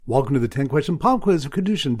Welcome to the 10-question pop quiz of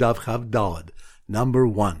Kiddushin Daf Chav Daled. Number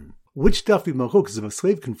 1. Which daf the malchus if a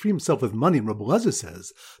slave can free himself with money? Rabbi Lezer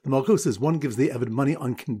says the malchus says one gives the eved money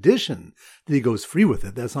on condition that he goes free with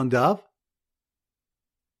it. That's on daf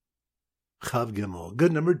Chav Gimel.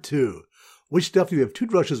 Good. Number 2. Which daf do we have two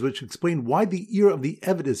drushes which explain why the ear of the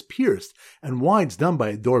eved is pierced and why it's done by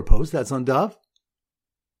a doorpost? That's on daf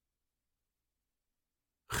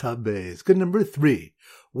Chav Beis. Good. Number 3.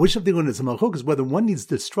 Which of the one is a malchok is whether one needs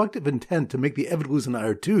destructive intent to make the eved lose an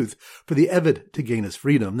iron tooth for the eved to gain his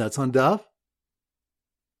freedom. That's on daf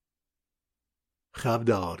Chav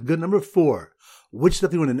Daled. Good. Number 4. Which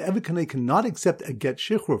daf when an eved kanei cannot accept a get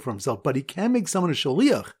shichrur for himself, but he can make someone a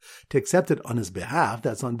shaliach to accept it on his behalf.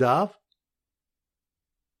 That's on daf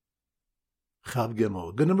Chav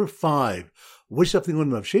Gimel. Good. Number 5. Which daf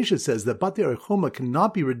when Rav Shesha says that Batei Archoma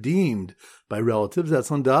cannot be redeemed by relatives.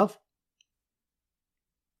 That's on daf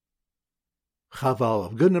Chav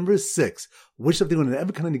Aleph. Good. Number 6. Which of the when an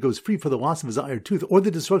eved kanani goes free for the loss of his iron tooth or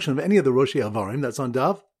the destruction of any of the Roshei Avarim? That's on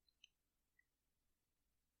daf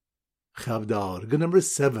Chav Daled. Good. Number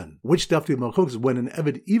 7. Which daf do malchok is when an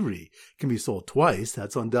eved ivri can be sold twice?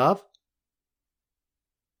 That's on daf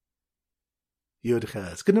Yud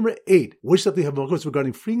Ches. Good. Number 8. Which daf do have malchok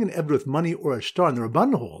regarding freeing an eved with money or a shtar? And the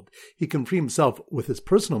Rabban hold he can free himself with his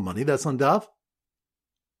personal money. That's on daf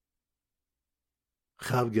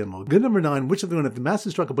Chav Gimel. Good. Number 9. Which of the one if the master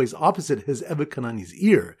struck a place opposite his eved kanani's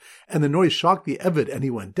ear and the noise shocked the eved and he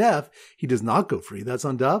went deaf, he does not go free. That's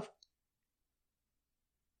on daf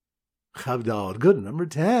Chav Daled. Good. Number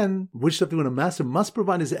 10. Which of the when a master must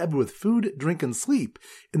provide his eved with food, drink, and sleep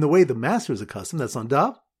in the way the master is accustomed? That's on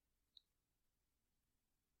daf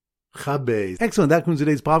Chav Beis. Excellent. That concludes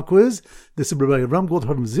today's pop quiz. This is Rabbi Avram Goldhar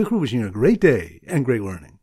from Zichru wishing you a great day and great learning.